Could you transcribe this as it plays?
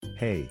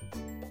Hey!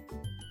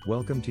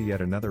 Welcome to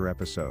yet another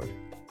episode.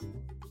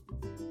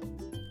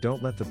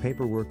 Don't let the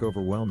paperwork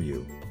overwhelm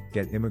you,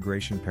 get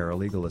immigration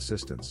paralegal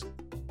assistance.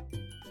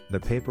 The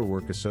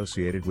paperwork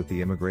associated with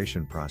the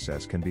immigration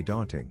process can be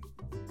daunting.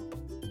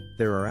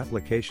 There are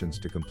applications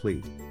to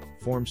complete,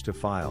 forms to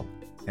file,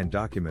 and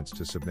documents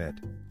to submit.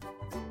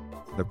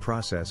 The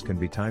process can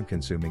be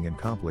time-consuming and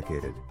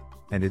complicated,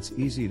 and it's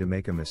easy to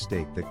make a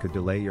mistake that could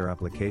delay your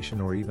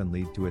application or even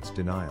lead to its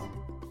denial.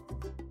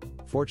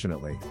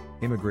 Fortunately,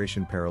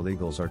 immigration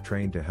paralegals are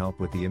trained to help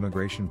with the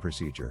immigration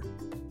procedure.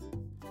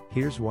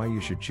 Here's why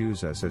you should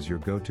choose us as your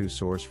go-to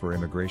source for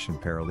immigration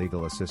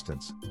paralegal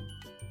assistance.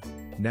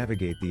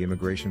 Navigate the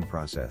immigration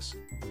process.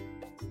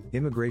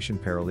 Immigration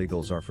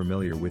paralegals are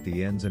familiar with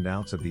the ins and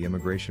outs of the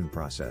immigration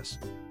process.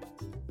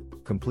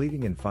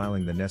 Completing and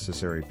filing the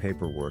necessary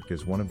paperwork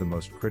is one of the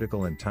most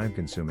critical and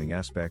time-consuming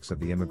aspects of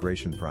the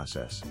immigration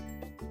process.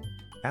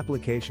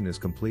 Application is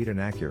complete and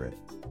accurate.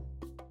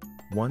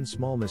 One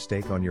small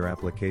mistake on your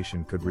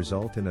application could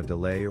result in a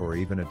delay or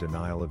even a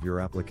denial of your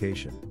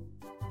application.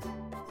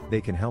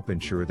 They can help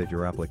ensure that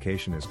your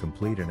application is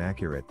complete and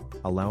accurate,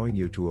 allowing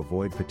you to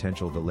avoid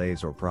potential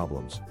delays or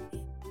problems.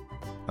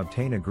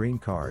 Obtain a green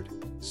card,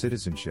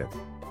 citizenship,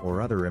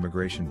 or other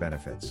immigration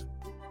benefits.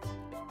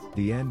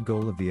 The end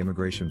goal of the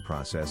immigration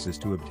process is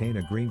to obtain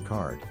a green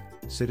card,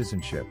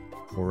 citizenship,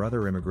 or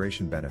other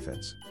immigration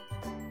benefits.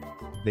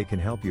 They can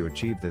help you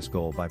achieve this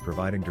goal by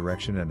providing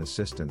direction and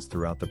assistance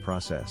throughout the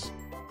process.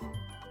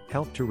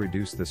 Help to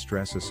reduce the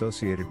stress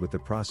associated with the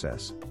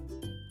process.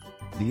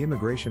 The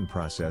immigration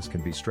process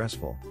can be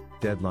stressful,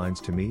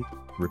 deadlines to meet,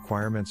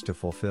 requirements to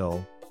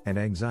fulfill, and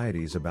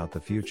anxieties about the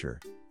future.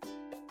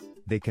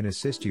 They can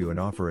assist you and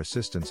offer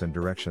assistance and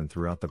direction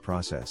throughout the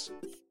process.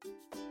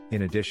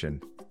 In addition,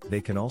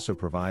 they can also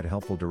provide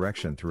helpful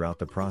direction throughout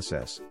the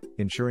process,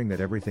 ensuring that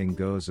everything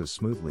goes as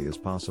smoothly as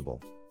possible.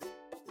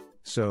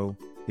 So,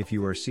 if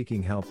you are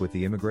seeking help with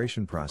the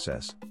immigration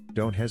process,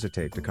 don't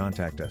hesitate to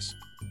contact us.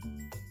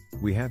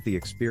 We have the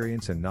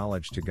experience and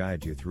knowledge to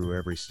guide you through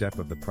every step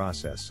of the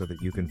process so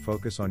that you can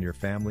focus on your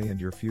family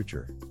and your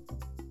future.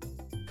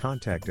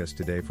 Contact us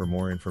today for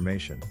more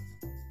information.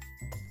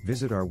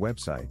 Visit our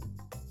website,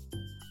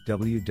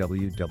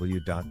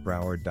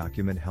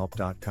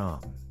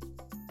 www.browarddocumenthelp.com.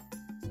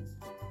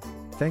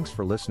 Thanks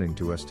for listening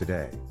to us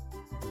today.